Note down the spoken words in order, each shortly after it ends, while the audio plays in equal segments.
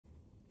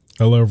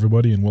Hello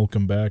everybody and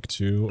welcome back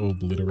to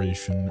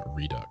Obliteration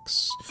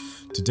Redux.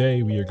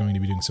 Today we are going to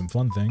be doing some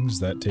fun things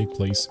that take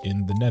place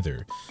in the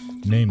Nether.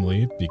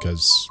 Namely,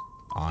 because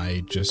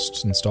I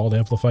just installed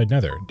Amplified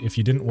Nether. If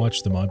you didn't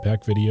watch the mod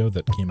pack video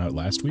that came out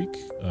last week,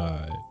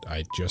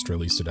 I just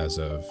released it as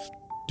of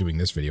doing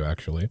this video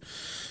actually,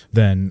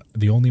 then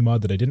the only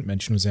mod that I didn't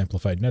mention was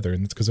Amplified Nether,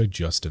 and that's because I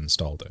just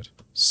installed it.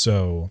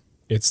 So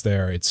it's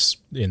there, it's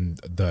in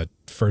the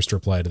first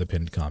reply to the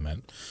pinned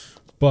comment.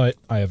 But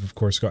I have, of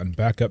course, gotten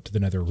back up to the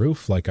nether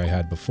roof like I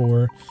had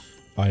before.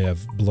 I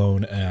have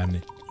blown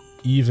an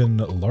even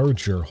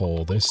larger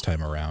hole this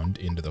time around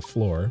into the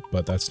floor,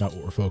 but that's not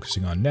what we're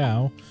focusing on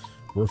now.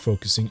 We're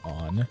focusing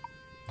on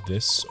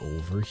this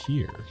over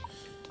here.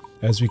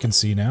 As we can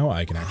see now,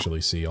 I can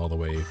actually see all the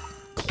way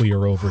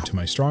clear over to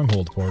my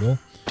stronghold portal.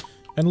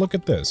 And look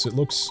at this. It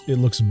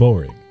looks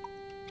boring.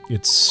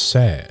 It's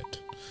sad.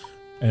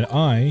 And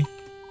I,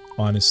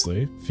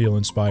 honestly, feel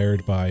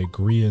inspired by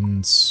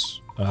Grian's...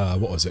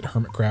 what was it?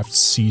 Hermitcraft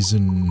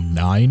Season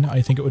 9,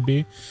 I think it would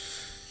be.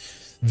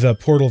 The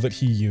portal that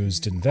he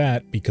used in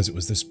that, because it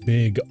was this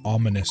big,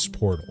 ominous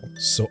portal.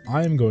 So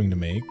I'm going to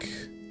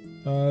make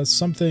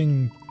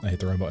something... I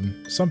hit the wrong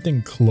button.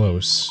 Something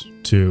close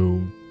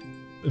to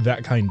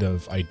that kind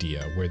of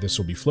idea, where this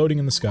will be floating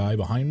in the sky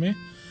behind me.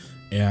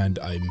 And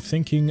I'm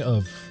thinking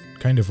of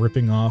kind of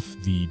ripping off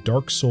the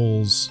Dark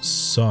Souls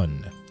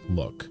sun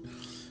look.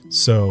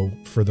 So,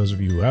 for those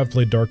of you who have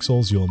played Dark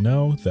Souls, you'll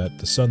know that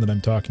the sun that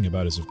I'm talking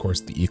about is, of course,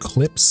 the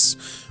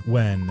eclipse,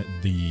 when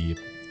the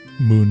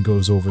moon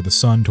goes over the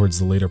sun towards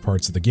the later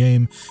parts of the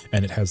game,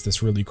 and it has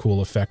this really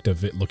cool effect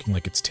of it looking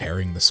like it's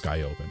tearing the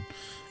sky open.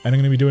 And I'm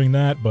going to be doing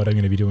that, but I'm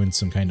going to be doing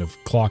some kind of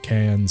clock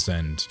hands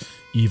and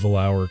evil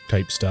hour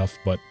type stuff,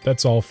 but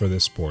that's all for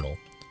this portal,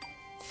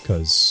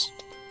 because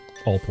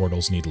all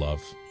portals need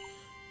love.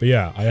 But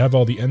yeah, I have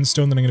all the end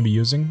stone that I'm going to be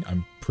using.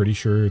 I'm pretty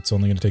sure it's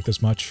only going to take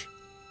this much.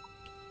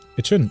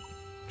 It shouldn't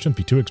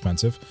be too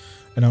expensive.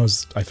 And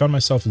I found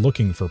myself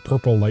looking for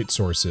purple light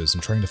sources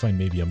and trying to find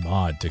maybe a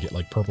mod to get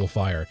like purple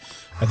fire.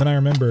 And then I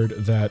remembered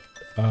that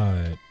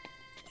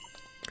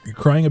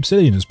crying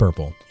obsidian is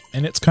purple,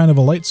 and it's kind of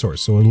a light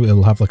source, so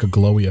it'll have like a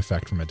glowy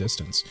effect from a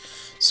distance.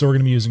 So we're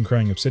going to be using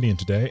crying obsidian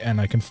today,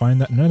 and I can find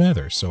that in the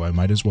nether, so I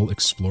might as well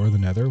explore the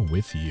nether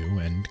with you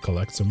and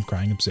collect some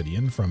crying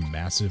obsidian from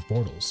massive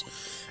portals.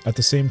 At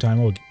the same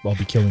time, I'll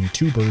be killing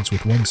 2 birds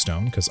with 1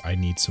 stone, because I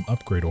need some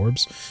upgrade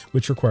orbs,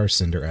 which require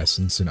cinder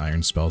essence and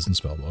iron spells and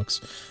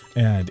spellbooks.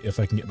 And if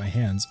I can get my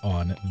hands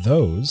on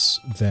those,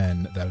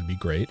 then that would be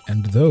great.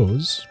 And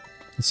those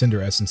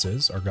cinder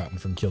essences are gotten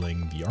from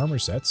killing the armor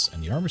sets,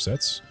 and the armor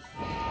sets,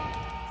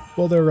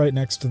 well, they're right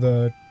next to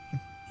the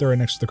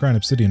crying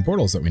obsidian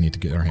portals that we need to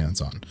get our hands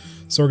on.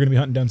 So we're going to be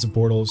hunting down some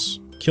portals,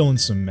 killing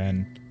some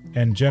men,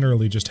 and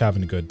generally just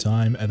having a good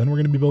time, and then we're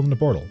going to be building a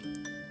portal.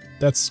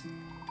 That's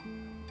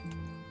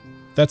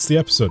the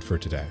episode for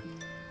today.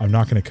 I'm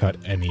not going to cut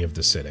any of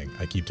the sitting.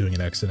 I keep doing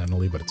it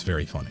accidentally, but it's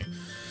very funny.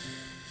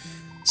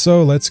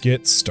 So let's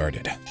get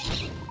started.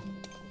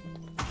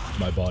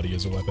 My body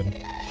is a weapon.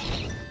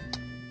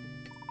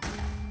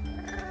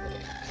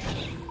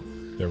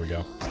 There we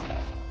go.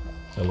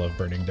 I love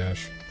Burning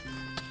Dash.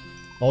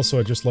 Also,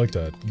 I'd just like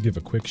to give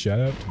a quick shout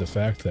out to the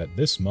fact that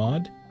this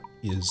mod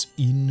is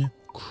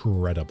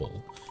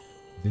incredible.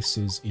 This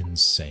is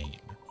insane.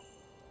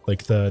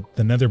 Like, the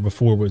nether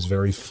before was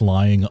very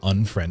flying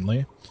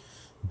unfriendly.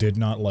 Did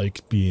not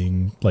like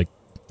being, like,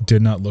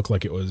 did not look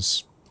like it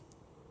was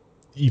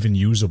even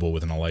usable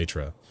with an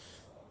elytra.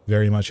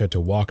 Very much had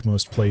to walk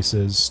most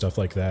places, stuff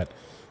like that.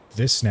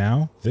 This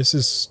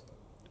is,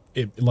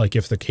 like,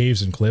 if the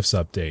Caves and Cliffs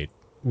update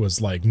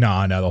was like,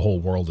 nah, now the whole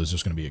world is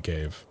just going to be a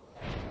cave.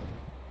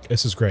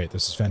 This is great.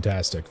 This is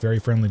fantastic. Very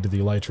friendly to the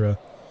elytra.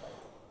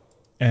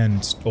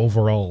 And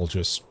overall,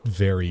 just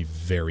very,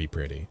 very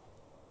pretty.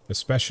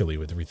 Especially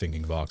with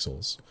rethinking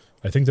voxels.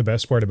 I think the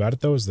best part about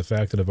it, though, is the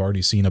fact that I've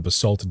already seen a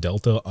basalt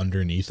delta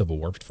underneath of a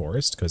warped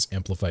forest, because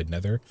Amplified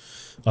Nether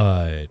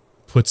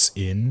puts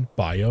in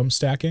biome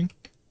stacking.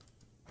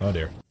 Oh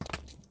dear.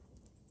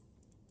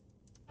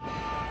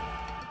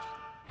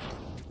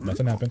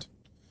 Nothing happened.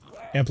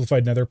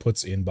 Amplified Nether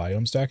puts in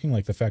biome stacking,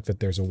 like the fact that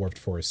there's a warped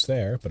forest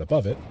there, but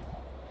above it,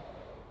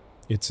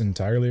 it's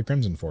entirely a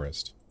crimson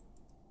forest.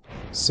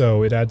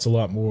 So it adds a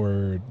lot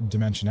more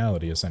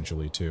dimensionality,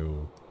 essentially,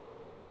 to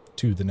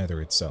the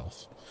nether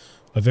itself.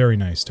 A very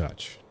nice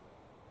touch.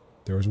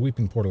 There was a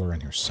weeping portal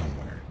around here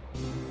somewhere.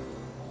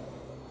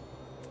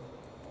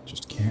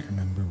 Just can't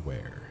remember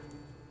where.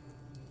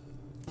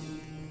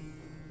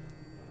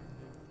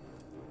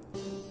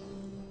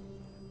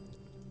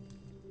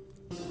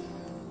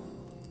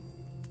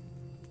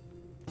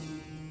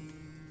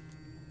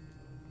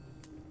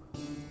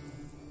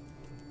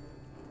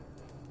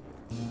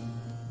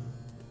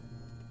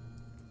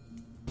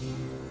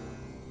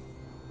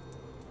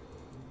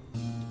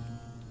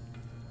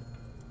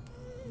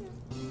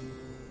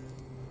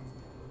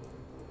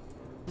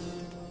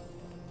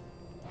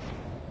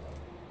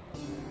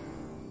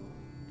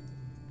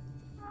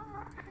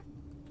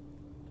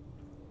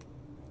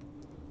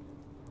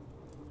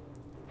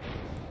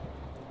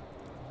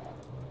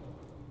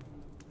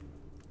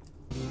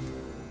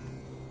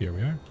 Here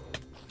we are.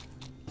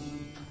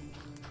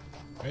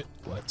 Alright,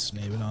 let's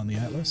name it on the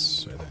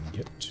atlas, and then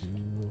get to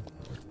work.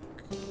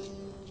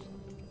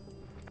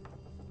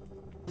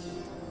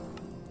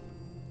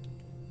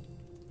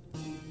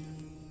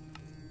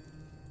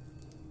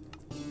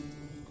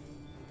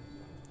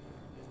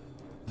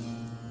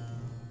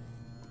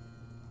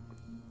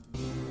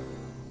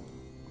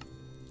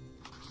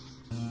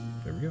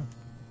 There we go.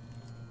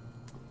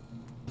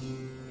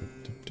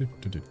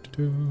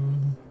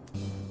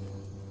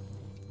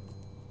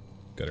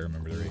 Gotta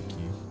remember the right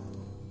key.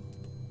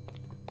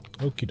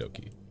 Okie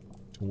dokie.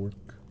 To work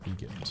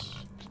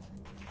begins.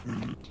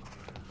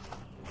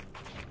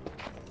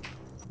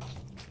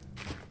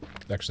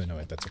 Actually,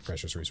 no, that's a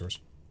precious resource.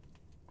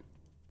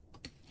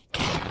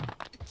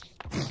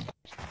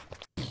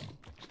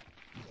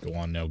 Go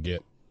on now,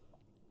 get.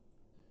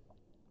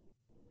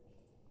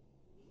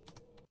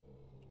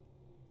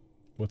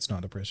 What's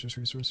not a precious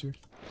resource here?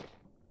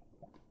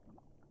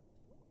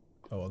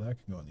 Oh, well, that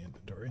can go in the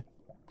inventory.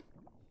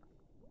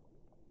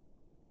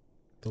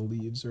 The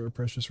leaves are a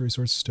precious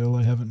resource still.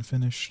 I haven't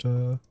finished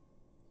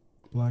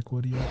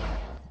Blackwood yet.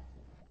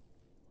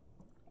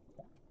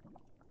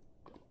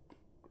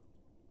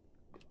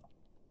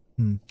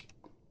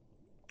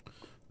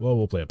 Well,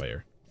 we'll play it by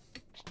ear.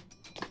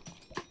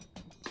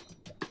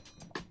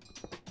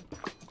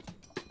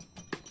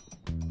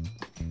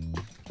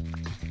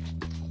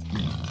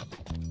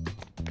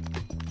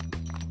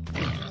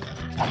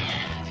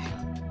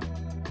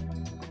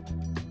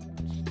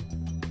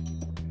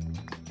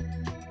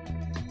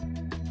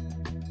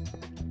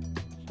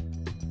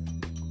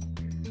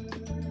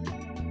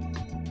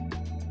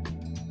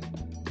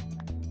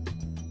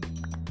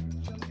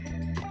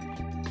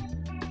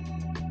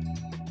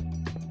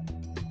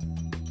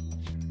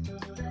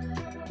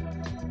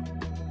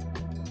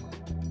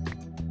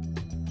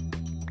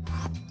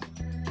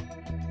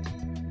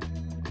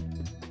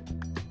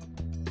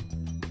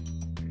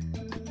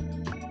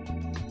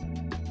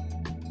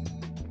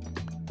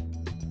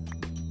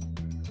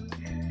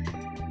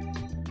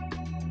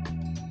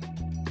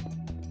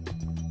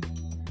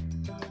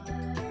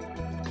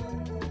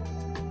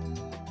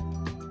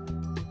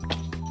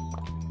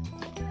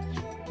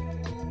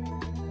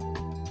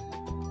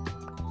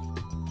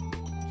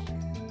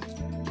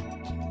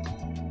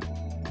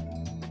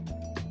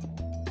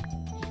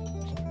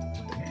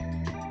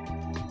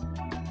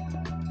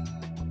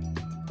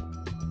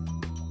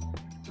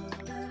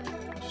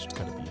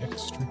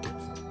 Extra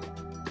careful.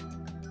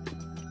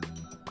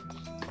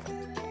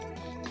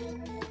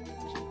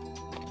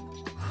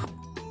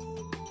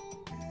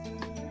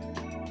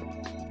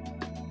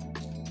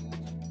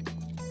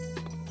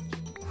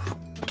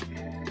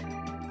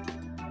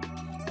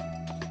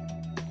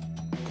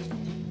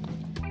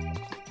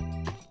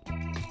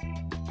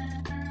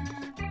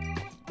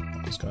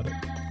 Almost got it.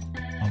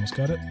 Almost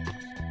got it.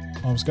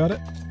 Almost got it.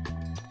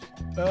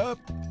 Up.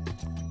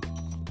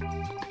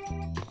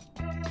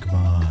 Come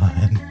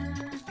on.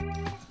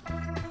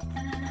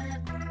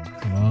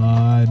 Come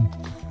on.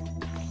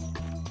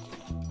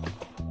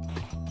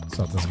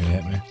 Something's gonna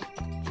hit me.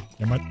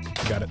 Never mind.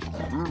 Got it.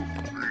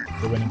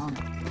 We're winning.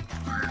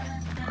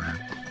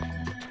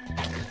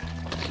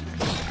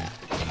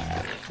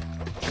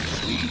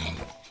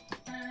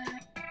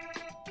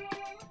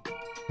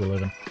 We're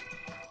living.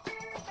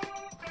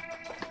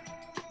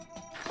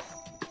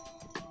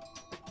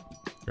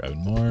 Grabbing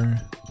more.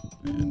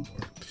 And more.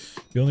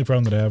 The only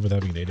problem that I have with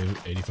having an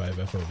 85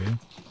 FOV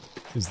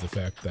is the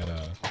fact that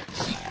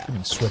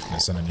having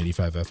swiftness on an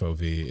 85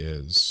 FOV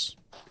is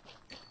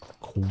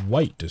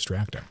quite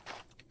distracting.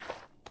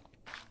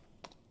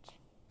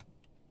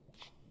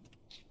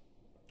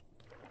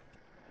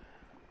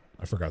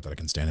 I forgot that I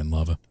can stand in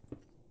lava.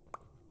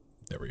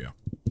 There we go.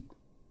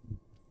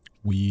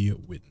 We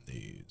win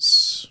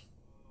these.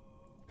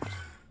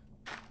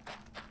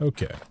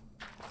 Okay.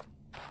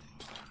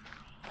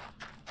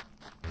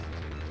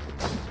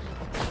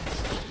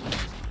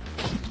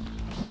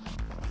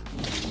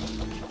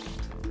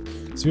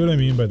 See what I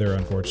mean by they're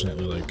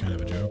unfortunately like kind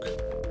of a joke?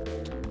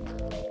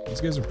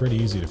 These guys are pretty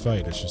easy to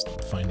fight, it's just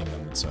finding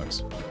them that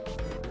sucks.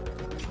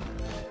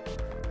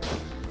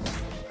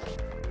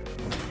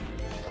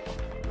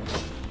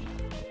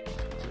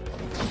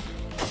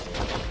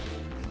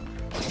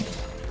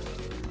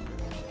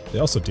 They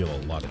also deal a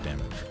lot of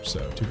damage,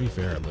 so to be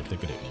fair, like they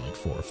could hit me like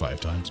 4 or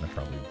 5 times and I'd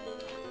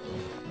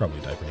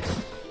probably die pretty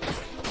quick.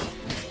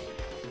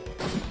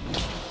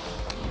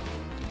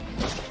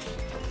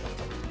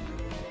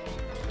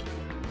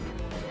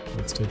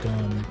 Let's take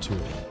on 2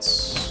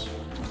 elites.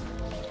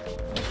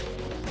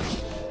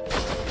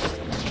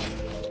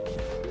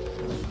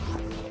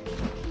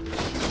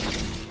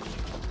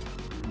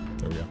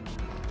 There we go.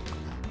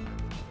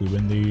 We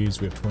win these,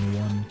 we have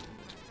 21.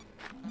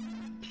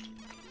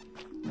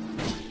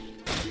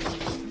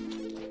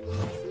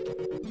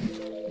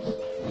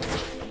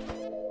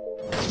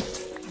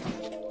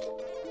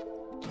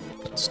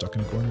 Got stuck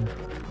in a corner.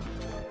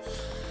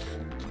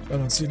 I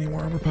don't see any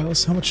more armor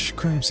piles. How much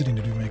crime sitting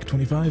to do make?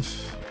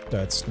 25?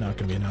 That's not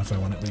going to be enough. I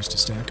want at least a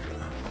stack.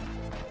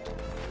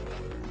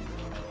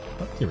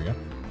 Oh, here we go.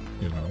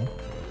 Here's another one.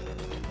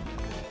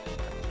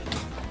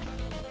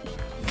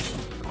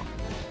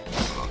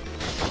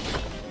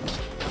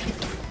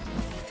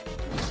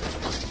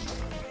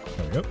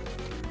 There we go.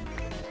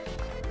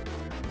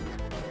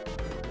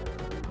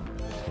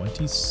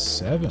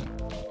 27.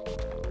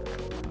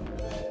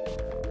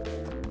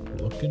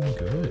 Looking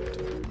good.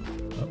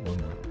 Oh, one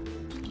more.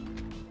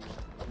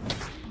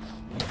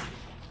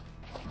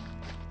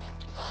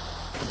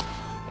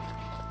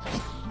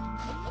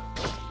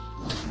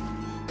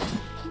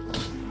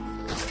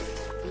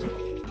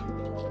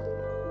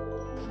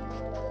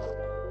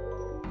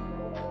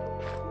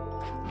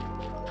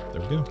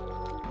 There we go.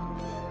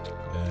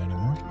 Any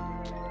more?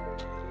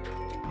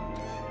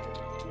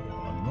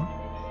 One more.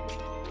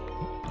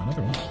 Oh,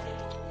 another one.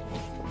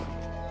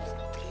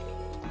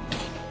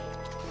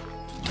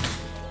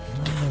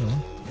 Another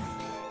one.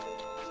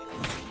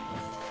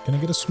 Can I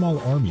get a small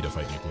army to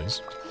fight me,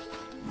 please?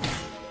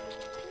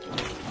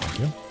 Thank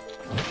you.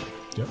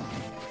 Yep.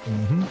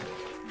 Mm-hmm.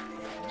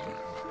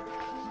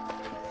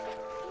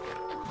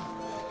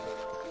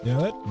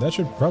 Yeah, that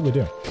should probably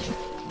do.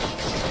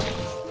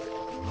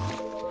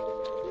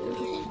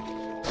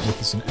 Make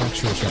this an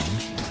actual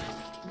challenge.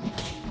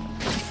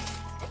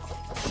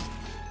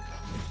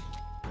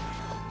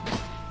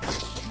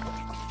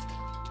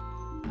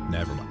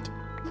 Never mind.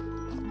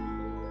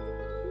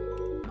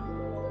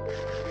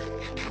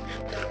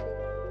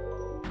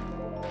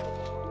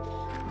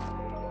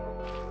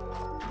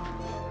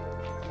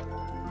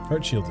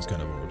 Heart Shield is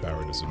kind of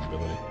overpowered as an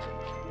ability.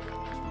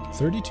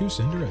 32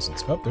 Cinder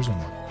Essence. Oh, there's one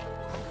more.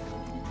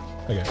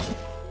 Okay.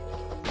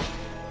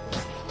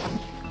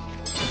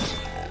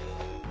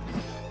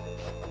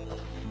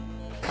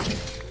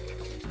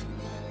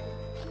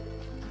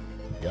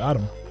 Got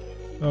him.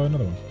 Oh,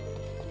 another one.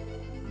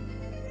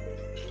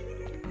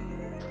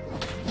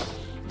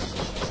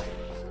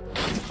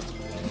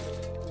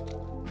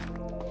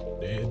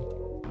 Dead.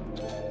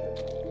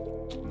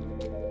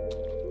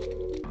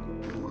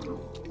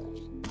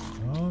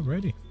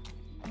 Alrighty.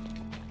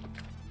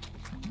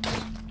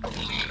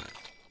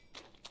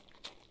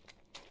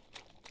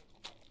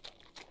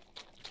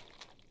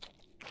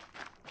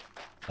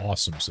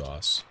 Awesome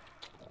sauce.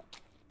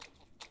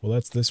 Well,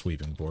 that's this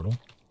weeping portal.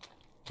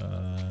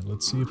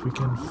 Let's see if we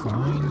can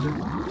find...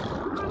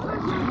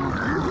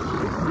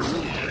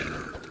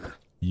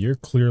 You're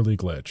clearly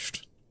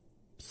glitched.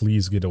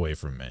 Please get away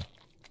from me.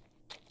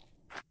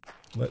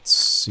 Let's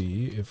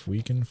see if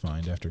we can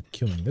find, after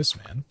killing this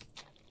man,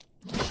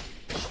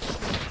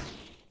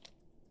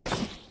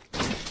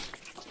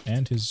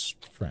 and his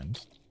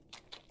friend,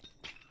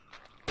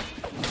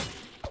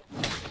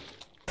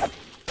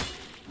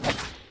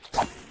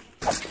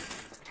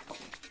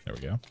 there we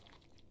go.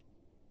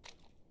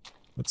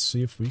 Let's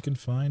see if we can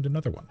find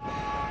another one.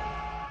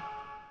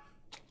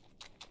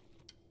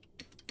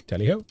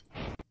 Tally-ho!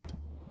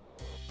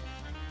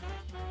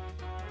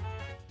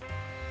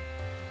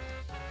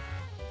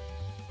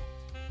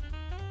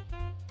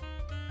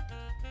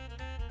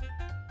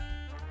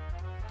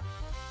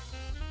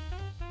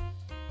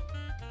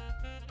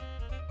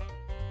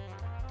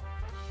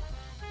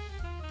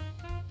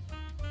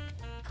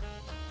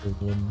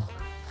 Third one.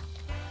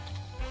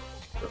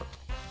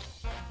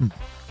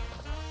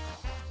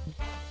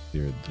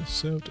 Clear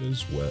this out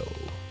as well.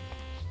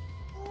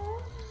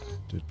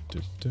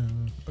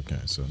 Okay,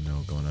 so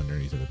no going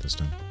underneath it at this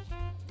time.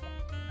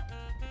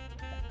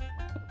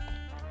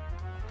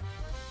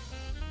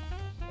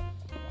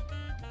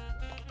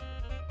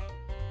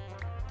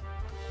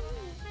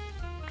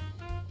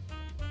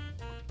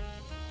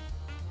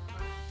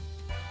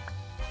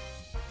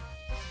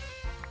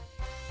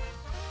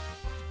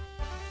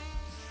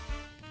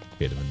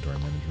 Hate inventory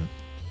management.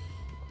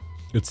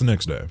 It's the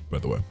next day, by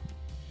the way.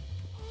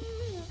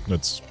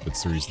 That's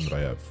the reason that I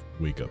have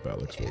Wake Up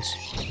Alex was.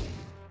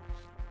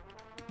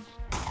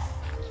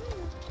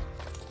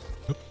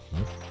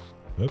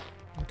 Oop,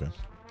 okay.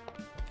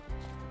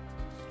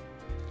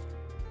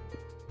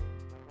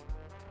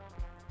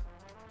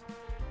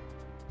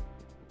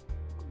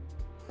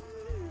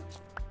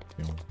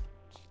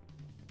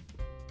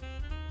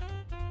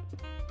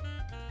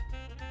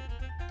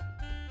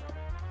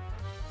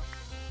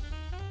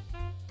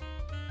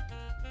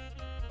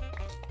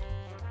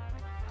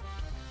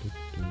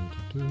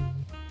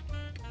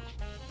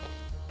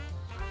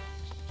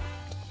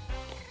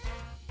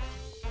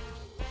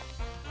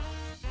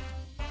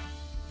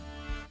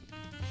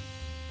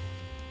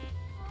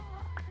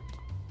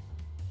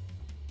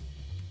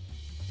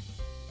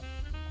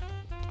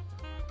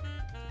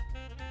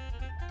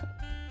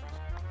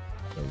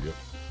 There we go.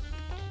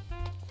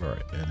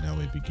 Alright, and now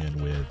we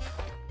begin with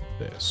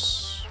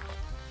this.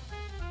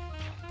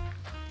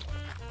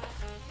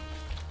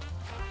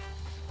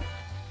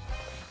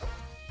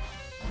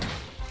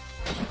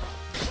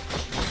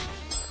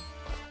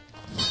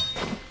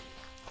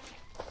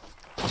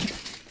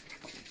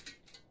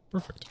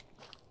 Perfect.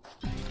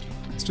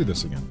 Let's do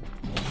this again.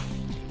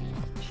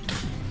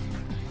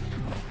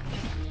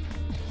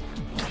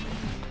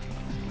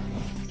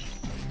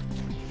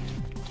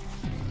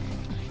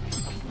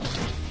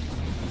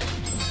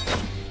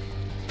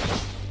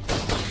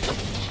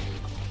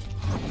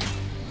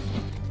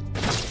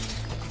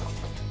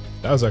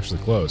 That was actually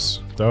close.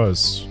 That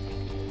was...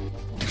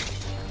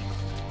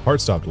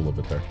 Heart stopped a little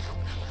bit there.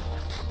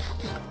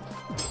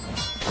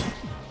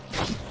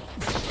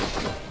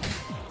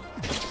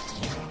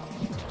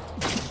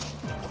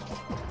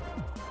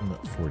 I'm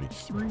at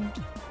 43.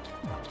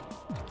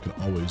 Can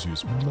always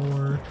use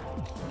more.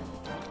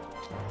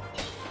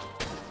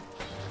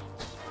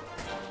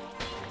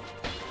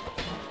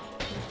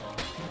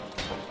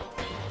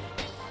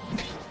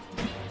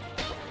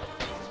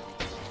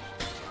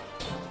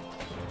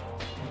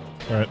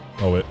 Alright,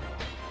 I'll wait.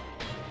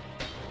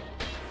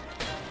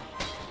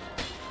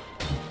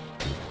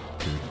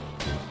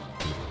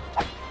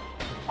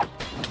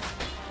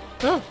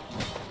 Ah!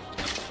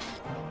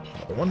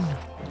 Another one.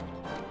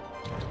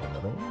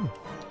 Another one.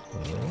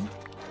 Another one.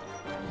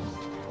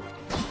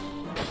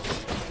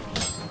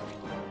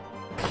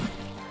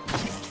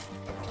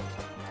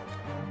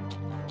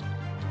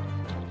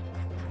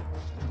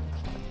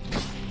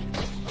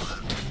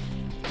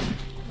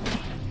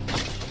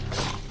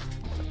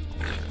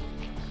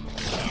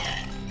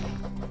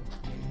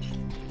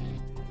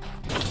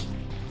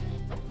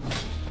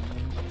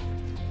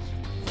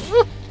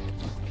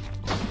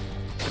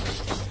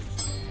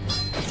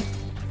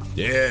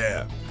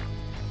 Yeah!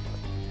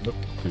 Nope,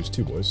 there's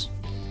two boys.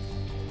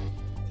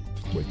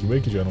 Wakey,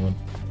 wakey, gentlemen.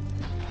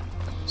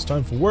 It's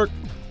time for work!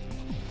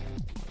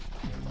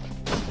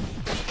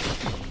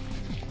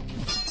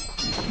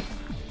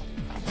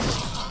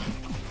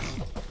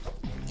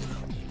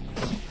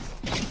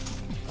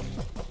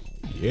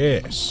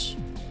 Yes!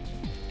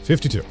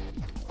 52.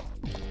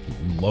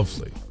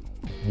 Lovely.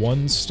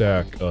 One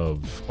stack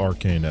of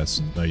arcane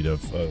essence,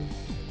 of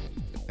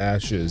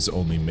ashes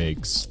only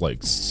makes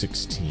like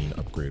 16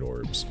 upgrade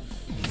orbs,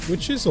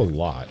 which is a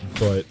lot,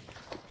 but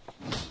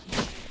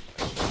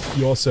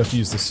you also have to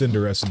use the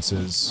cinder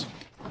essences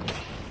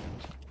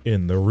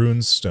in the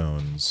rune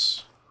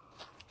stones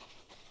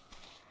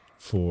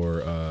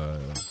for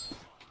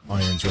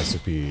Iron's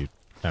Recipe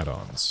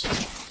add-ons.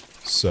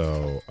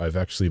 So I've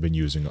actually been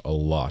using a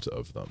lot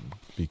of them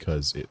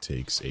because it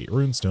takes 8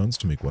 rune stones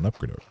to make 1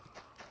 upgrade orb.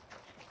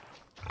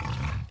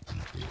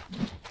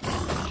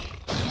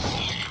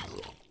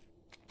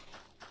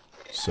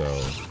 So,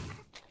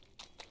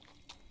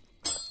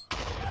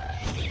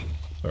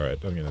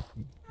 alright, I'm gonna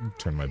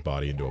turn my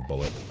body into a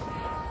bullet.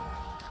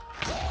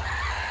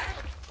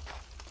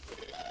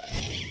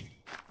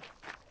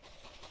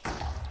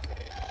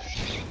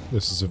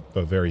 This is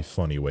a very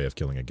funny way of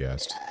killing a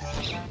ghast.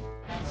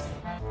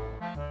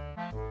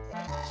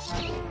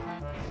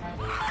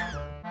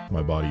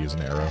 My body is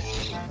an arrow.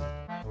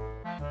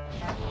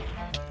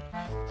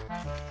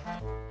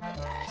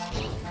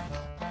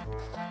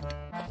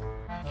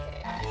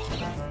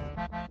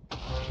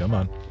 Come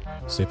on.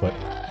 Stay put.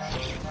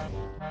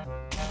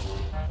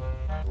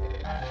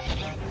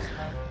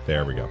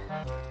 There we go.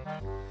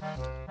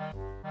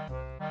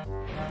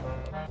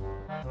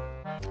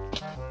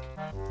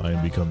 I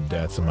am become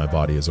death and my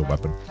body is a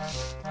weapon.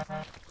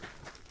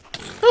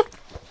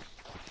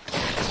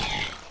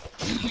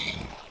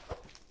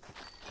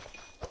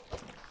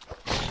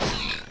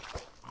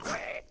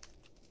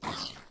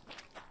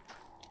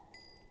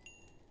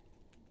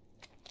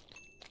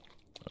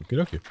 Okie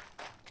dokie.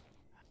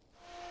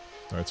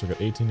 Alright, so we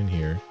got 18 in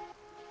here.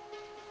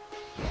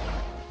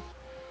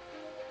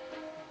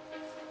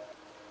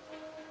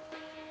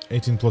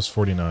 $18 plus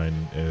 49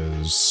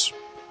 is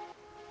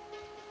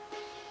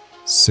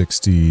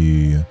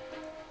 67?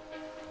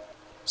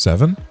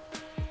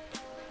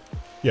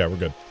 Yeah, we're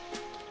good.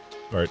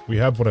 Alright, we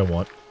have what I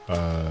want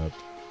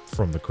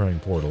from the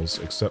crying portals,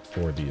 except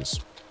for these.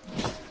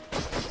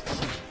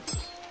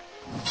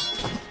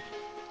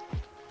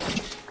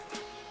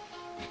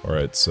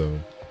 Alright, so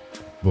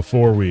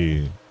before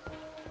we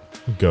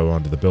go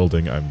onto the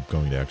building, I'm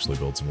going to actually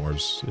build some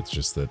orbs. It's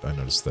just that I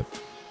noticed that,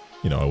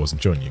 you know, I wasn't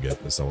showing you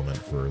get this element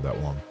for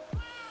that long.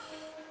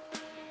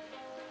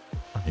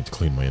 I need to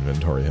clean my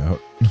inventory out.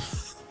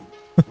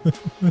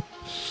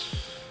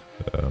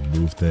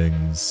 Move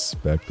things,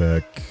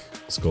 backpack,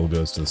 skull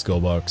goes to the skull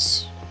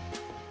box.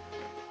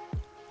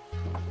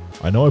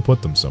 I know I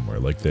put them somewhere,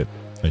 like that.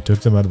 I took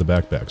them out of the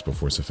backpacks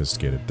before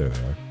sophisticated. There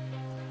they are.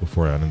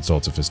 Before I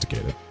uninstalled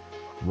sophisticated.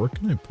 Where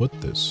can I put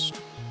this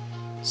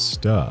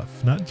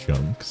stuff? Not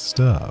junk,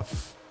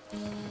 stuff.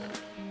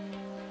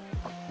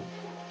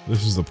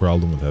 This is the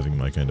problem with having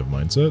my kind of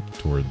mindset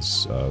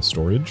towards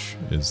storage,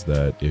 is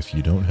that if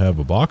you don't have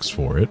a box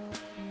for it,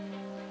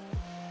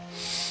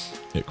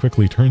 it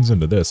quickly turns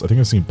into this. I think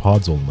I've seen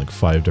Podzol in like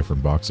 5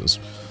 different boxes.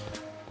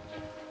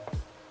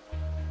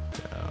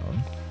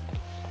 Down.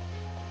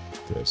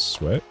 This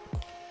way.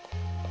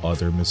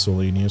 Other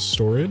miscellaneous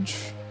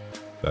storage.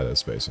 That has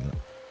space in it.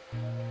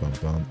 Bump,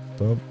 bump,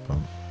 bump,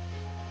 bump.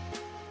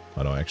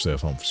 Oh no, I actually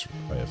have homes.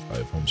 I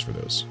have homes for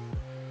those.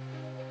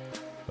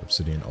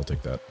 Obsidian, I'll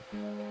take that.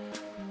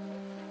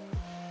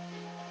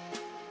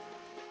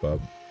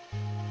 Bump.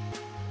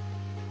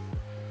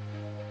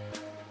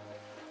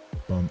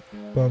 Bump,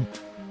 bump.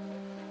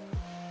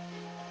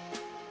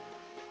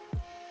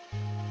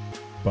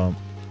 Bump.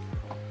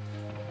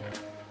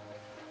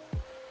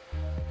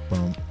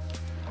 bump.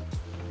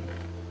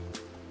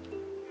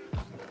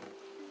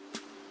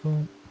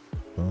 Bump,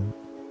 bump.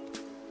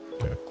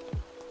 Okay.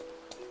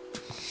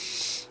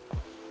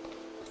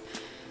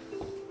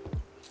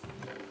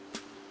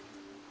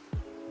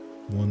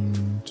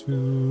 One,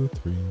 two,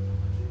 three,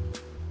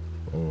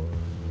 four.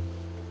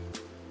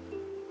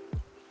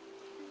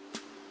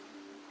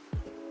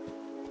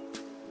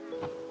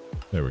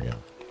 There we go.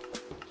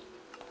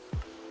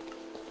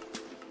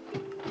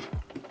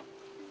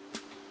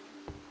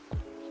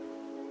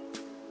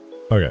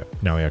 Okay,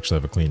 now we actually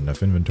have a clean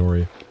enough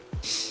inventory.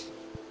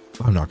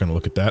 I'm not going to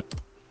look at that.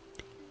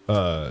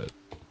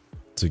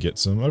 To get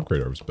some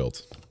upgrade orbs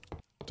built.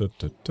 Da,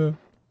 da, da.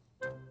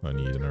 I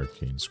need an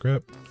arcane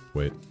scrap.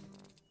 Wait.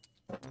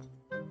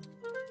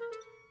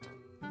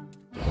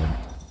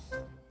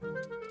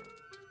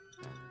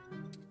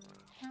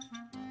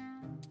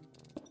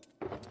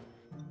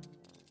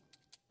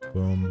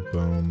 Boom,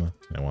 boom.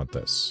 I want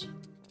this.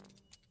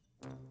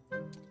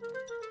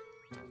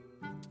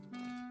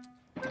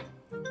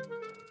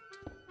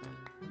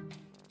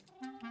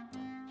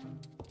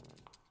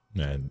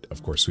 And,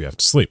 of course, we have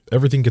to sleep.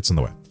 Everything gets in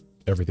the way.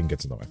 Everything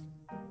gets in the way.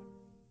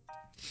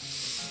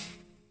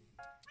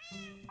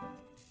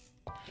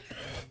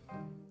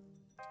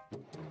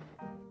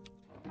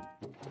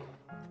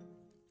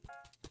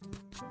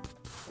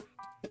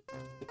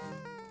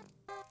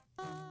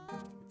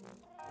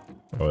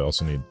 Oh, I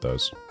also need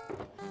those.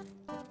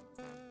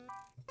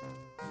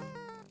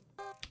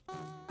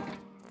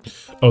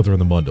 Oh, they're in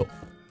the bundle.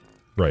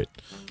 Right.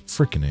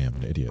 Frickin' A, I'm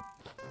an idiot.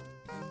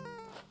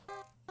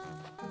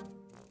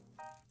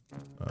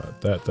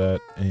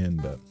 That, and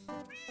that.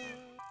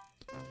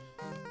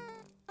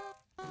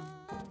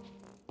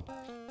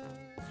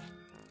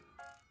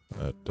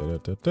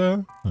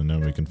 And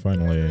then we can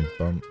finally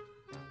bump.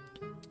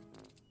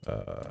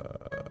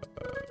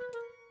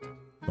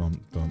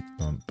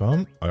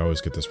 Bump. I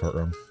always get this part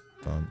wrong.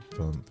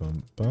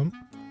 Bump.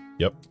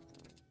 Yep.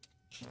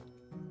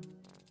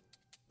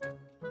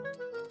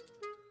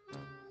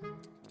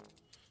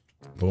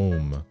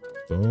 Boom.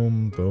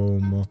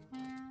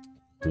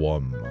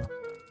 Wham.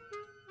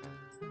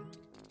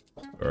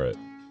 Alright.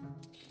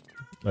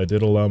 I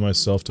did allow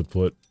myself to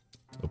put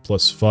a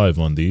 +5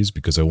 on these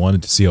because I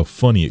wanted to see how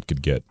funny it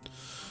could get.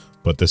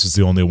 But this is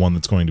the only one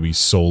that's going to be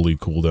solely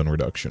cooldown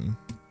reduction.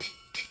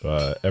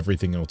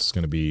 Everything else is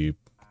going to be,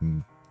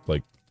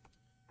 like,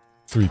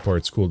 3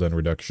 parts cooldown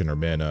reduction or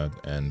mana,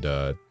 and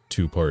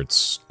 2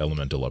 parts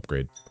elemental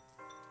upgrade.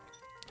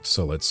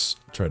 So let's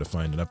try to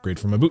find an upgrade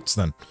for my boots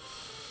then.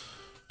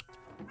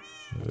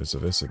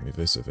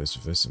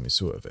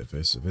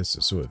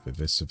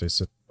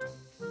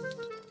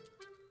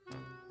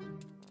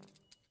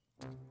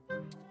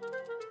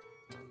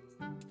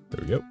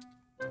 There we go.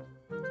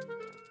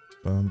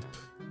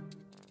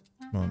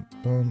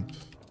 Bump.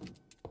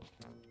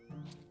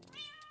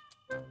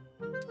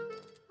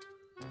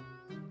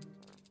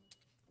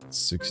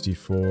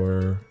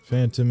 64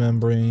 Phantom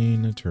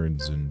Membrane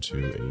turns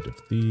into 8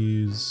 of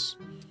these.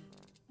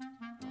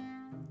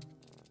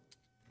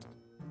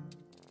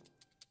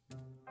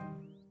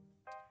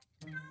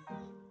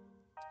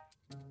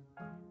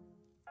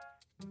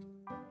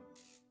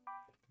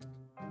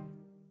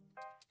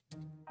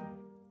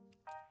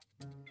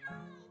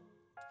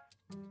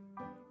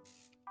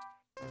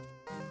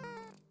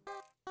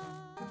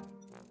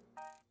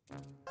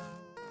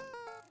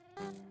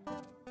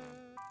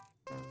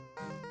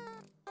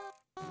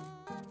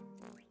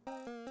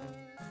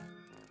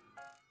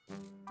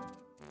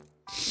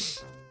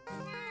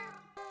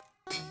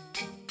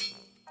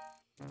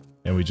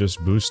 And we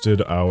just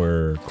boosted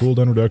our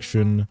cooldown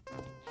reduction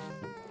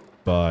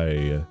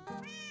by...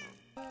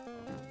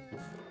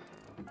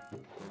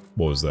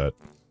 What was that?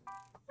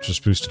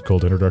 Just boosted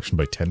cooldown reduction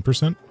by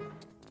 10%?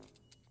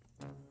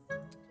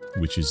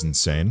 Which is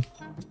insane.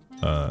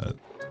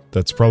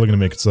 That's probably going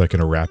to make it so I can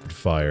a rapid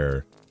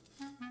fire...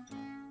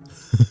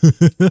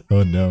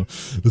 Oh no.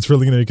 That's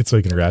probably going to make it so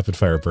I can rapid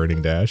fire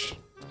burning dash.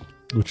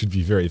 Which would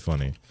be very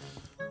funny.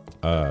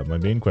 My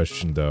main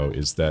question, though,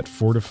 is that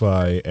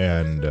Fortify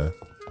and...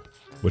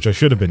 which I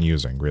should have been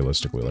using,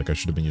 realistically. Like, I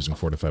should have been using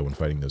Fortify when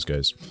fighting those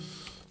guys.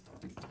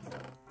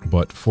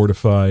 But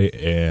Fortify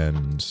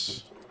and...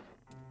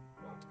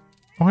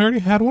 Oh, I already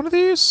had one of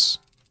these?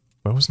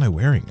 Why wasn't I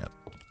wearing it?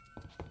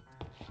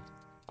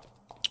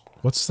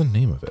 What's the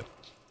name of it?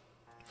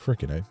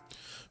 Frickin' A.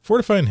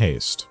 Fortify and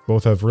Haste.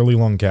 Both have really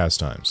long cast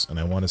times, and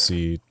I want to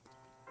see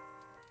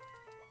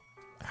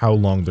how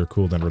long their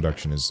cooldown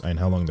reduction is, and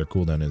how long their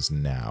cooldown is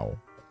now.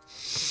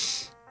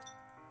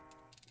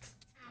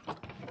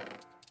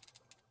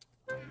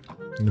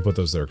 I'm gonna put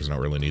those there because I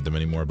don't really need them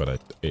anymore, but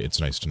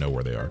it's nice to know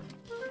where they are.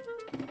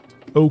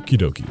 Okie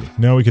dokie.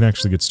 Now we can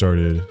actually get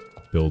started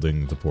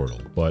building the portal.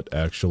 But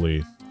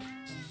actually,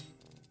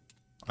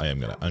 I'm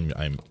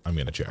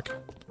gonna check.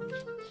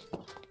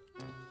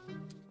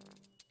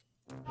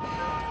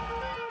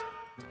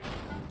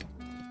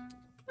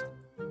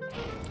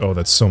 Oh,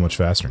 that's so much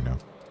faster now.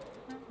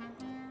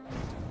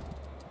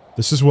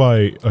 This is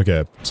why...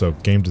 Okay, so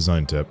game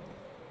design tip.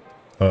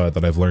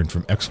 that I've learned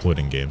from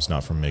exploiting games,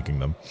 not from making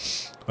them.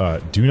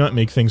 Do not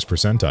make things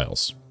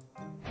percentiles.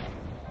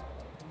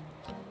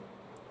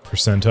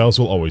 Percentiles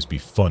will always be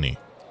funny.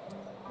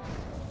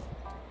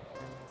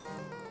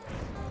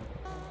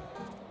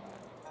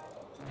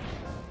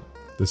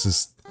 This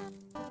is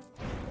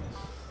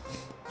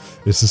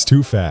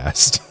too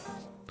fast.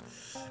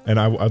 And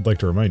I'd like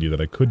to remind you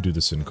that I could do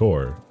this in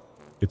core.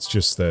 It's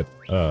just that,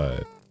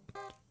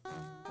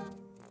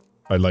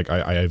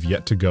 I have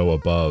yet to go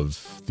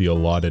above the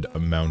allotted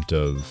amount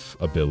of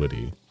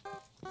ability.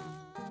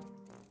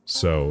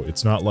 So,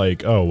 it's not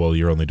like, oh, well,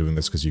 you're only doing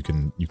this because you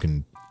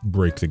can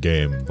break the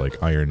game,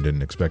 like Iron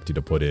didn't expect you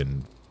to put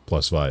in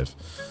 +5.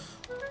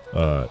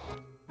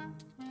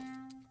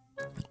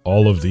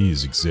 All of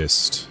these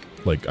exist.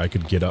 Like, I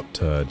could get up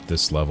to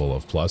this level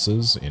of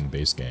pluses in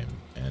base game,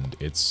 and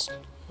it's...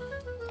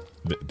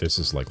 this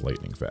is like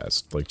lightning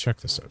fast. Like,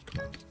 check this out,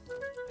 come on.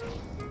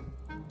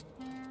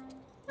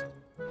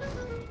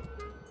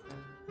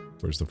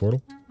 Where's the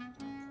portal?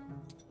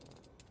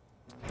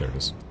 There it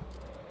is.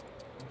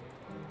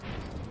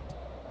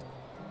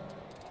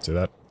 See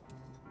that?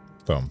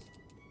 Boom.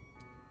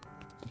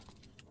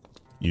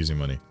 Easy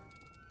money.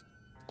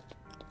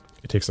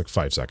 It takes like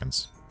 5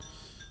 seconds.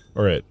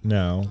 Alright,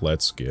 now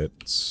let's get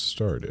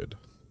started.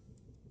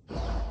 I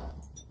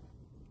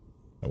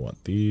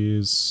want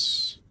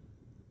these.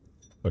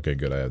 Okay,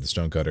 good, I have the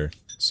stonecutter.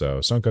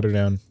 So, stonecutter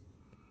down.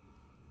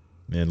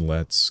 And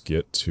let's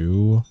get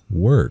to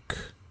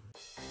work.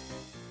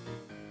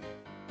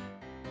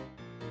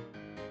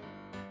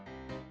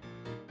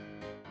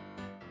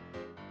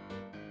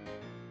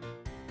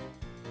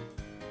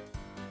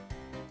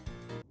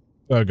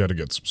 I gotta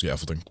get some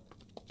scaffolding.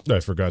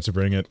 I forgot to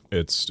bring it.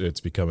 It's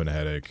becoming a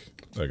headache.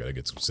 I gotta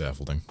get some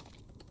scaffolding.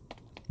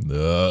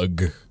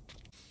 Ugh.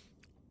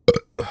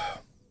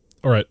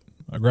 Alright,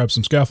 I grabbed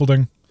some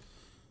scaffolding.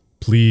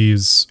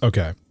 Please.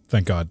 Okay,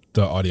 thank God.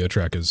 The audio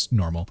track is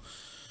normal.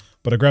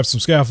 But I grabbed some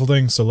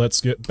scaffolding, so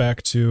let's get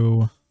back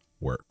to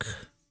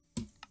work.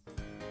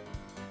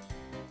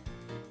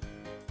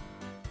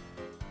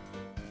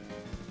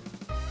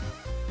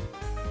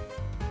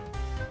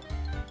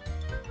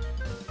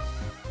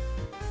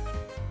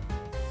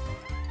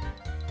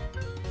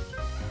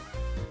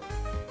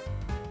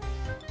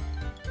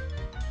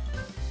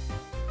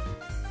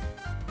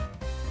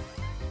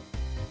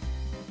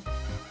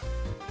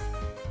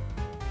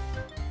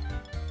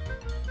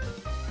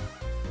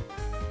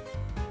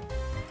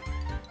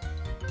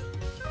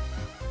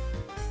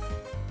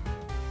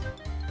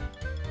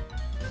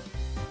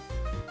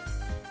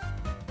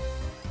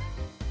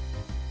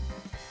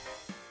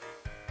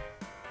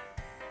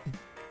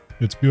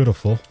 It's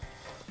beautiful.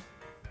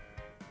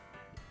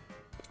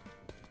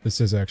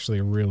 This is actually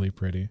really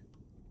pretty.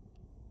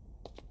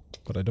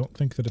 But I don't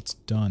think that it's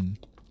done.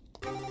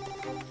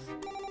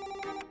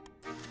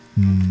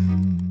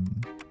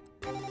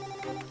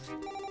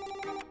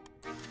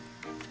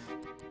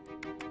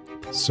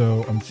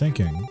 So, I'm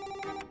thinking...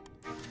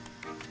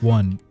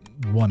 One,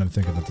 I'm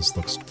thinking that this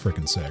looks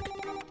freaking sick.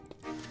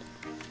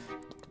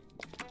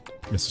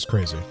 This is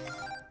crazy.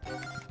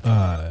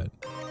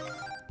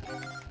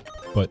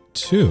 But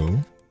two,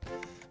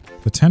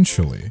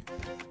 potentially,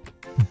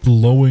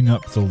 blowing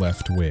up the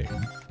left wing,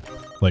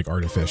 like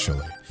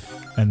artificially,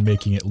 and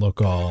making it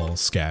look all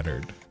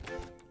scattered.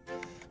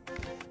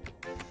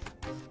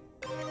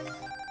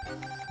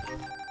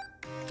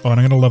 Oh, and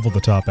I'm gonna level the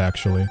top,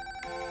 actually.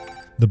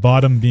 The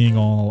bottom being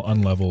all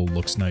unlevel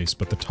looks nice,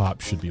 but the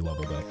top should be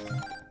leveled up.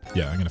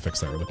 Yeah, I'm gonna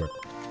fix that really quick.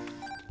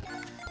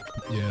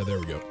 Yeah, there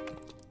we go.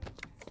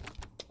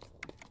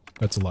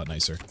 That's a lot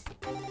nicer.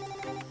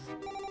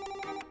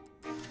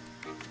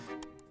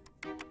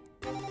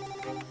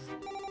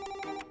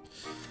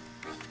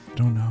 I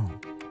don't know.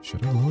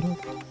 Should I load up?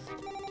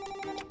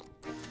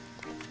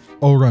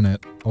 I'll run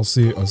it. I'll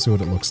see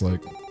what it looks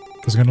like.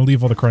 Because I'm gonna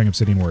leave all the crying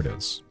obsidian where it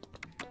is.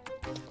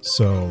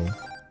 So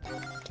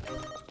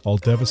I'll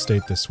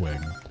devastate this wing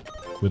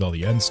with all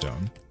the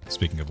endstone.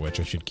 Speaking of which,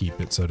 I should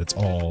keep it so that it's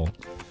all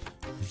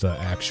the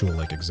actual,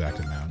 like, exact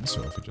amount.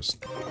 So if we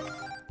just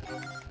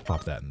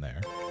pop that in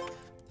there,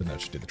 then that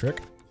should do the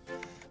trick.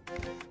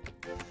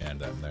 And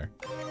that in there.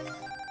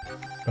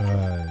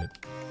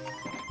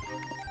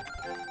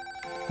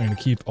 I'm gonna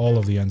keep all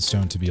of the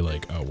endstone to be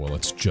like, oh, well,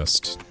 it's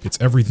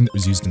everything that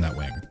was used in that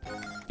wing.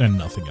 And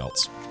nothing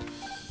else.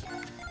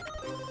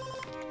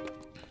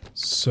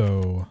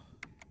 So...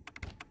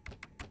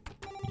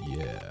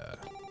 yeah.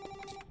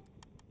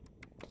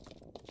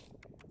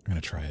 I'm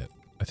gonna try it.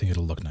 I think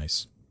it'll look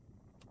nice.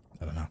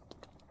 I don't know.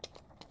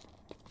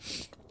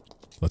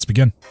 Let's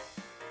begin.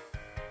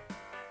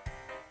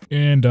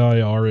 And I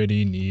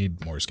already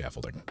need more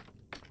scaffolding.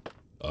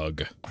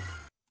 Ugh.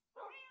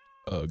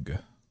 Ugh.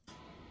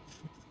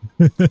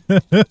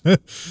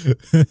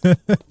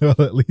 Well,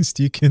 at least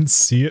you can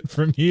see it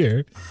from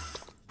here.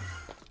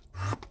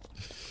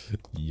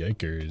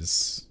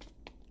 Yikers.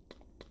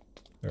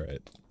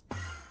 Alright.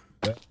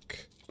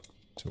 Back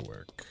to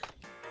work.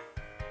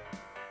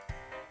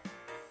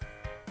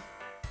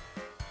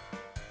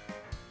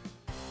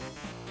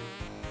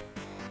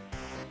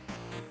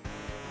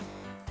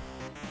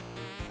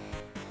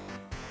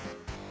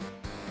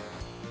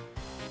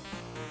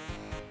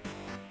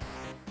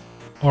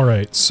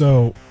 Alright,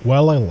 so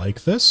while I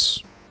like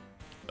this,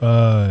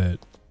 I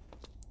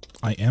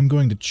am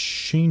going to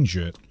change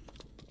it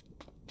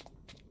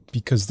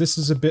because this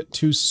is a bit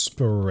too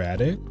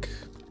sporadic.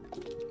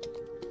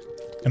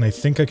 And I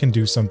think I can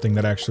do something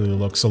that actually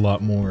looks a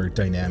lot more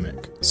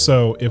dynamic.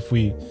 So if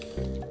we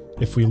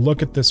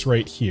look at this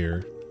right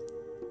here,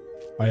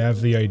 I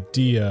have the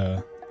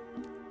idea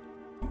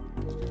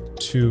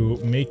to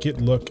make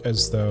it look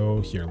as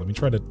though here, let me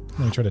try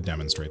to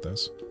demonstrate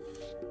this.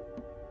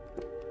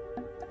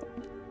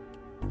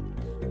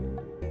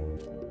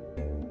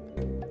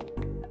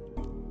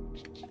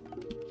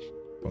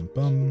 Bum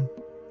bum.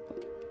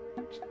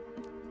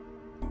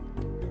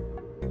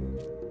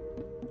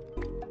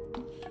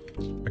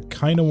 I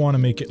kind of want to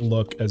make it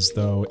look as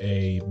though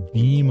a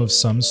beam of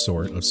some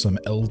sort, of some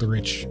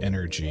eldritch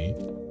energy,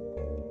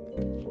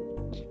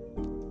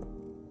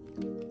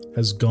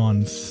 has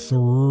gone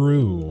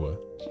through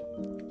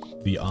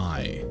the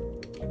eye.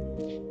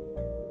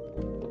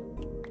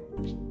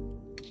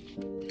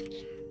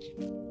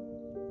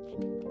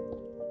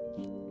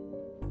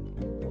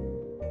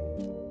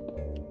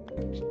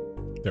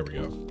 There we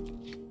go.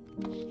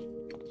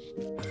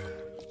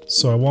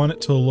 So I want it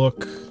to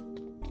look,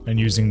 and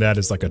using that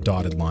as like a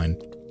dotted line,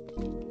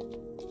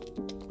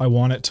 I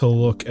want it to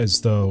look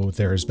as though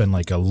there has been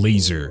like a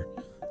laser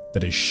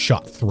that is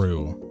shot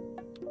through.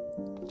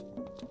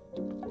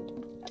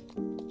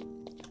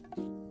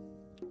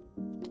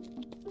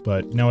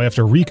 But now I have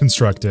to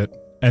reconstruct it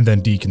and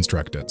then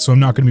deconstruct it. So I'm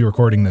not going to be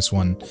recording this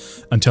one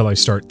until I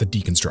start the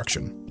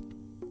deconstruction.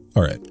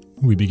 Alright,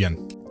 we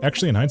begin.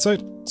 Actually, in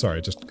hindsight,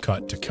 sorry, just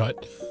cut to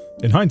cut.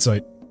 In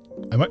hindsight,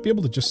 I might be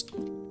able to just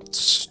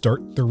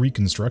start the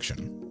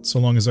reconstruction, so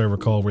long as I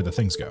recall where the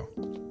things go.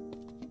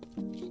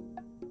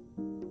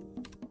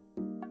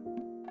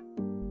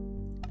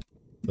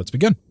 Let's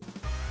begin.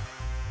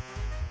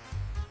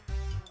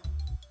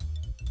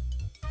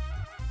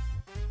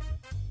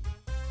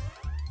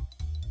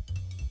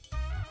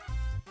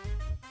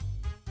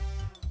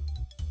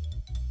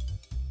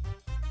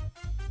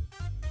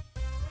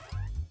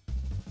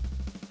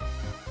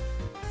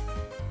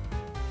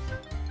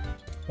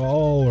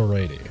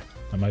 Alrighty.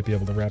 I might be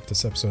able to wrap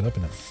this episode up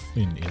in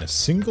a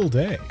single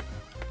day.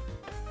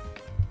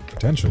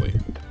 Potentially.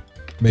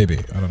 Maybe.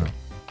 I don't know.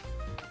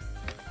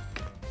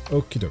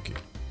 Okie dokie.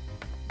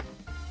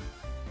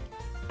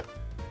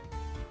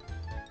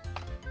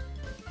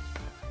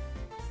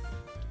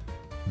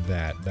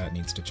 That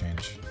needs to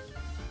change.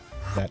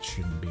 That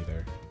shouldn't be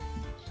there.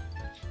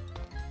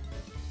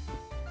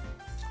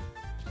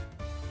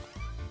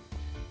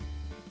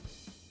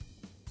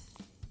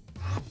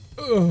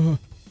 Ugh.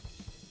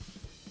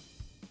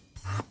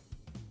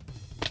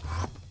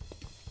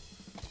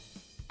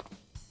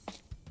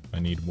 I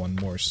need one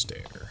more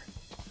stair.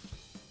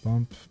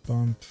 Bump,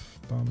 bump,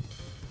 bump.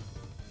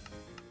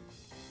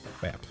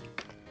 Bap.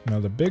 Now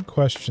the big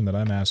question that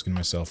I'm asking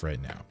myself right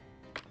now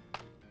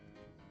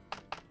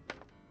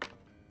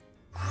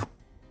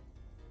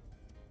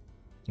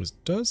is,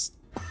 does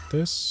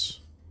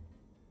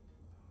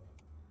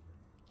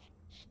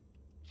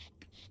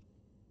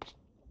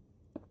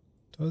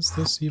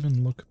this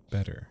even look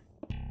better?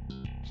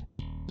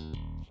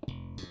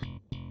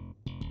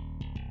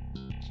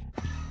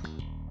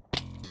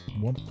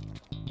 Whoop.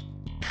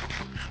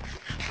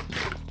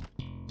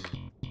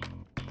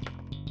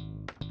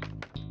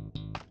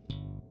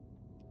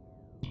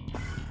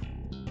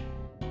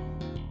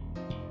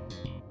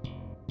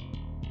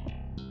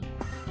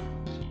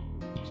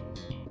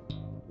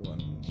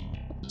 One,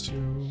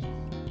 two.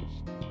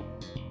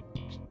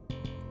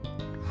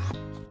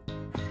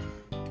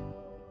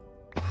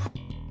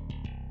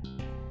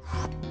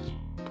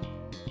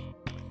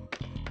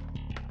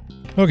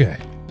 Okay.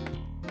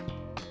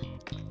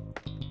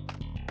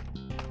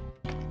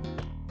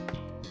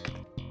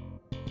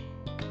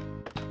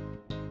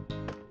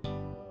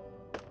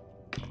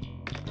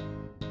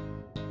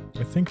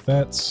 I think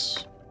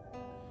that's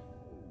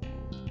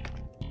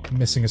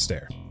missing a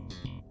stair.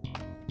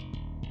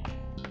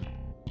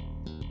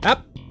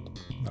 Up!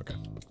 Okay.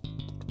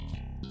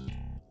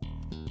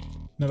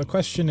 Now the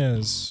question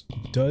is,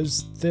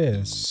 does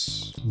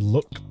this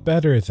look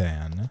better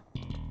than...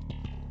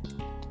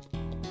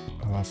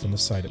 Oh, from the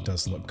side it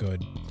does look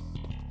good.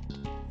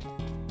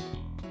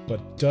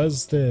 But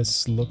does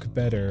this look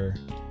better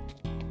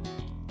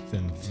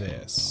than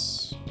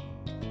this?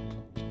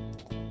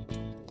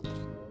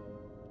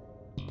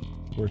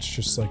 Where it's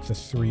just like the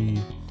three...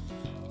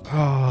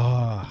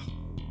 I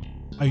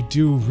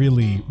do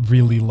really,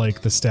 really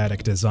like the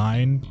static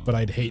design, but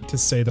I'd hate to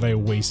say that I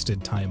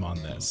wasted time on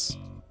this.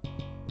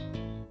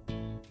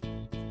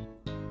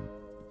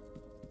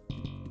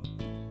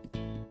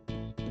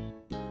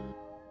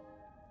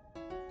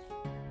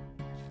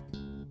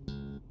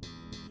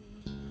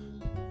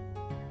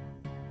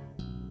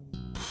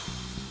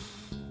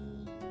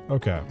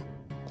 Okay.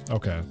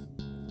 Okay.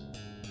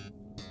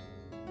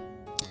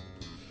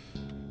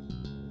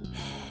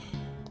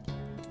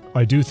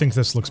 I do think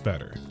this looks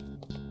better.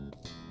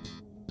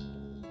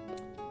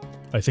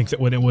 I think that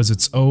when it was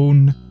its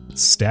own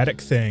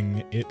static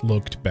thing, it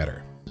looked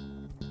better.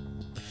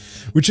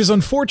 Which is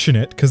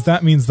unfortunate, because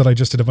that means that I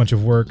just did a bunch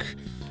of work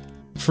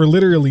for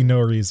literally no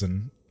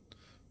reason.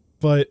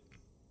 But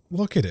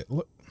look at it.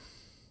 Look.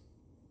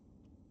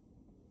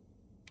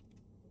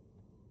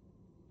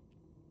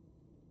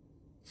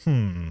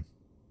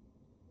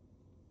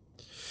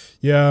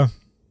 Yeah.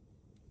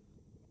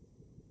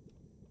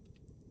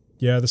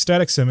 Yeah, the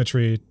static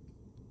symmetry...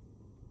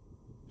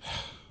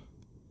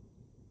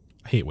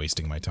 I hate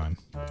wasting my time.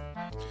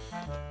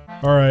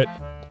 Alright.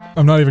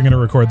 I'm not even going to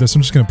record this.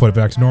 I'm just going to put it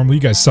back to normal. You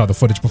guys saw the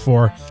footage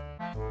before.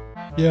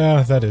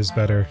 Yeah, that is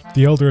better.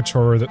 The eldritch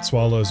horror that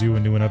swallows you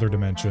into another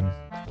dimension.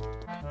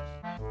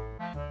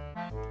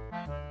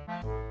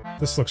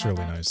 This looks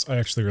really nice. I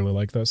actually really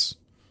like this.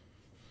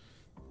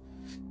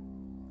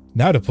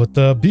 Now to put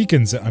the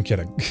beacons in. I'm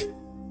kidding.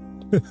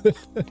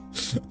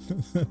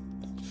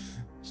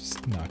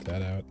 Just knock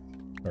that out.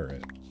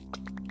 Alright.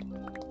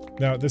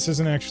 Now, this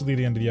isn't actually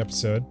the end of the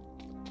episode.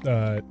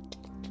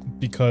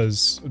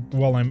 Because,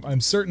 while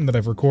I'm certain that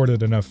I've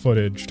recorded enough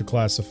footage to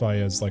classify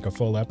as, like, a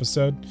full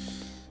episode,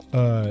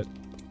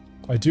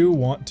 I do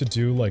want to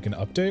do, like, an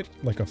update,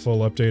 like a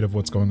full update of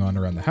what's going on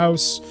around the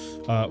house,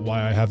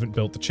 why I haven't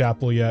built the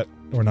chapel yet,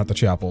 or not the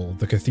chapel,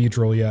 the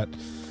cathedral yet,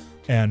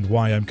 and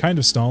why I'm kind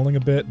of stalling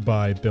a bit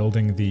by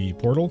building the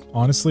portal.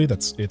 Honestly,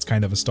 it's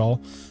kind of a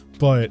stall,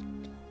 but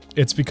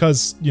it's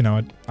because, you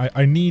know,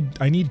 I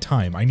need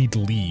time. I need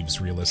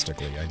leaves,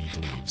 realistically. I need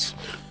leaves.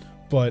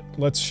 But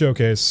let's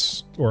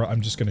showcase, or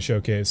I'm just going to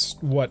showcase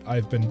what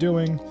I've been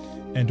doing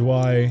and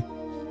why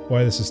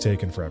this has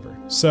taken forever.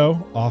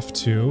 So, off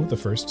to the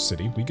first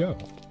city we go.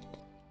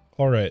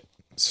 Alright,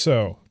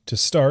 so, to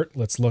start,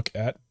 let's look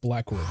at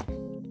Blackwood.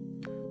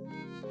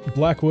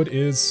 Blackwood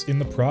is in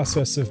the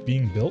process of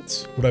being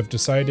built. What I've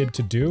decided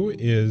to do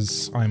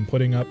is I'm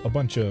putting up a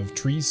bunch of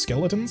tree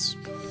skeletons,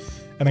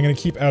 and I'm going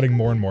to keep adding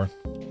more and more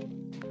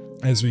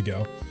as we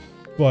go.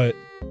 But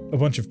a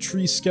bunch of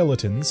tree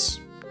skeletons,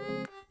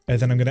 and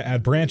then I'm going to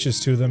add branches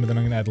to them, and then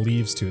I'm going to add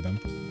leaves to them.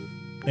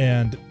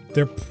 And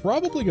they're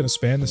probably going to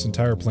span this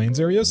entire plains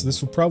area, so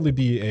this will probably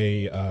be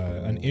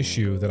an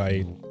issue that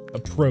I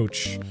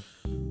approach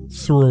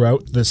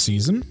throughout the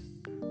season.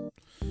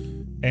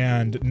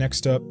 And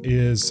next up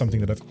is something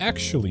that I've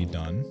actually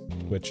done,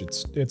 which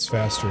it's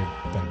faster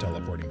than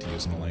teleporting to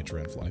use an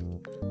elytra and fly.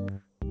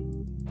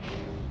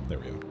 There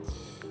we go.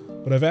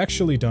 What I've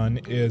actually done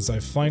is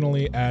I've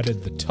finally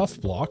added the tough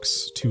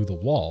blocks to the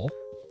wall,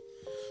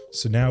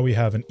 so now we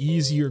have an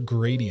easier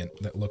gradient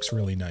that looks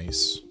really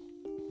nice,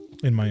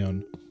 in my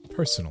own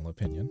personal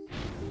opinion.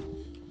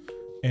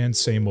 And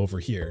same over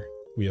here.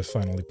 We have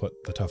finally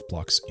put the tough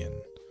blocks in.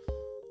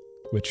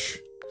 Which,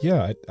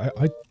 yeah,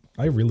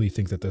 I really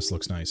think that this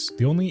looks nice.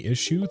 The only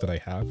issue that I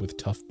have with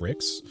tough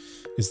bricks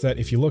is that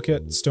if you look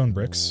at stone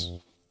bricks,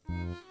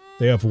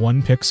 they have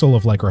 1 pixel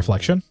of, like,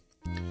 reflection.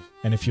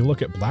 And if you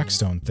look at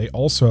blackstone, they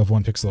also have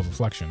 1 pixel of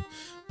reflection.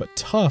 But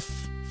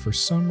tough, for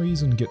some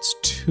reason, gets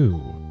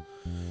 2.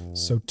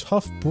 So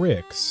tough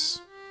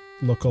bricks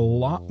look a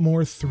lot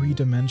more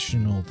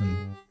three-dimensional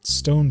than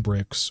stone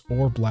bricks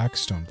or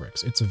blackstone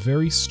bricks. It's a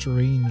very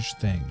strange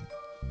thing.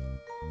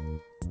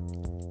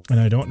 And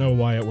I don't know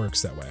why it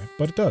works that way,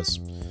 but it does.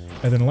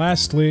 And then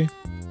lastly,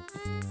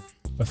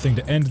 a thing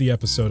to end the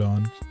episode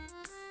on.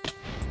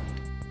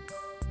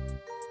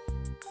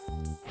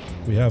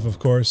 We have, of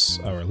course,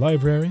 our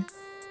library,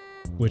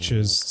 which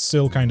is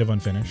still kind of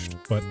unfinished,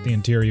 but the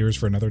interior is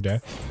for another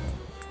day.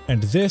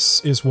 And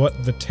this is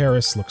what the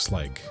terrace looks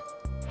like.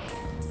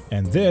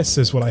 And this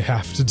is what I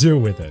have to do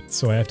with it.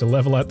 So I have to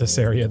level out this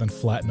area, then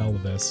flatten all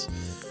of this.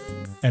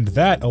 And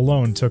that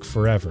alone took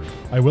forever.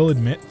 I will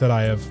admit that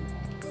I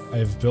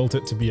have built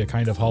it to be a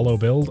kind of hollow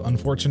build,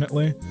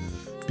 unfortunately,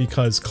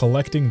 because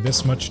collecting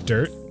this much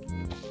dirt,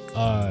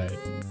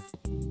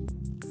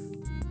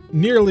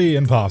 nearly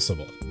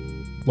impossible.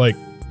 Like,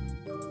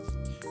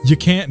 you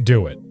can't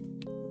do it.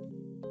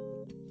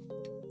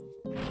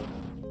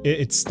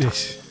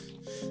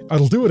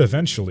 I'll do it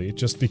eventually,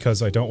 just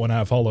because I don't want to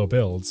have hollow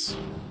builds.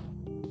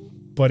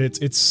 But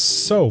it's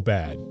so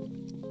bad.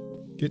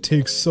 It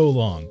takes so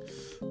long.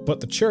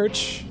 But the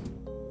church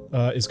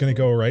is going to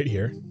go right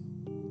here.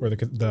 Or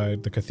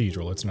the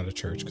cathedral. It's not a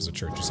church, because a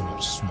church is a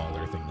much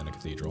smaller thing than a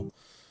cathedral.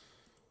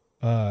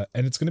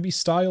 And it's going to be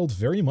styled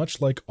very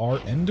much like our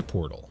end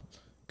portal.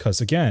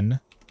 Because, again,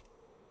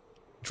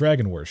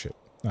 dragon worship.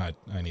 I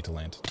need to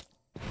land.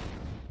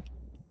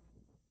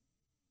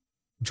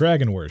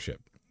 Dragon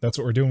worship. That's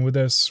what we're doing with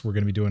this. We're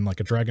going to be doing like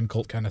a dragon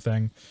cult kind of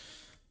thing.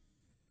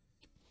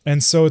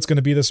 And so it's going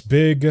to be this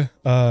big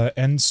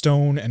end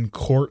stone and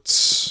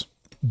quartz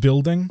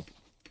building.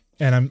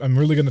 And I'm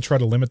really going to try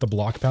to limit the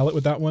block palette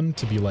with that one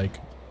to be like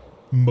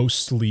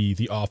mostly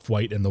the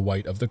off-white and the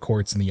white of the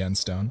quartz and the end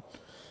stone.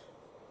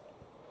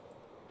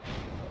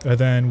 And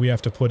then we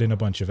have to put in a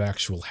bunch of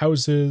actual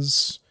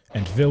houses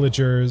and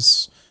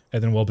villagers,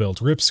 and then we'll build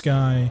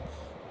Ripsky,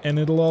 and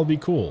it'll all be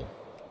cool.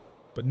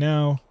 But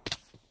now,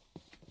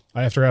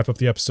 I have to wrap up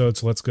the episode,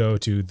 so let's go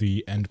to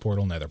the end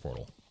portal, nether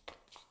portal.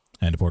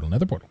 End portal,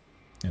 nether portal.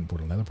 End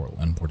portal, nether portal.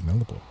 End portal,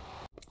 nether portal.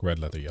 Red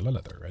leather, yellow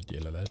leather, red,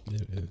 yellow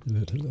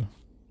leather.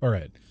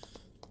 Alright.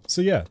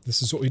 So yeah,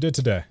 this is what we did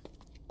today.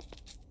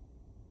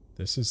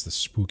 This is the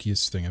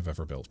spookiest thing I've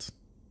ever built.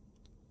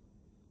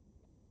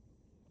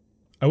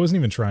 I wasn't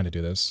even trying to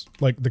do this.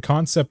 Like, the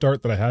concept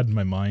art that I had in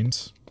my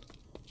mind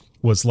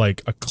was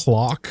like a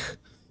clock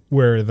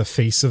where the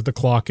face of the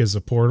clock is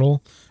a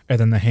portal and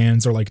then the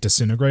hands are like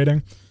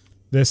disintegrating.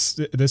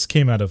 This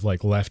came out of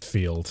like left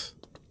field.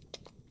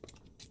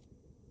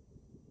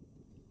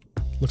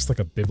 Looks like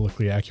a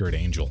biblically accurate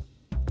angel.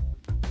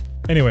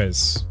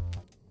 Anyways,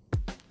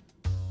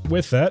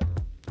 with that,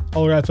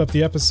 I'll wrap up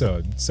the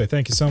episode. Say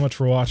thank you so much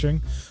for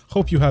watching.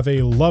 Hope you have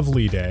a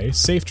lovely day,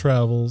 safe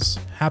travels,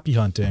 happy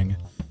hunting,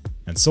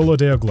 and Solo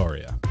Deo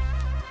Gloria.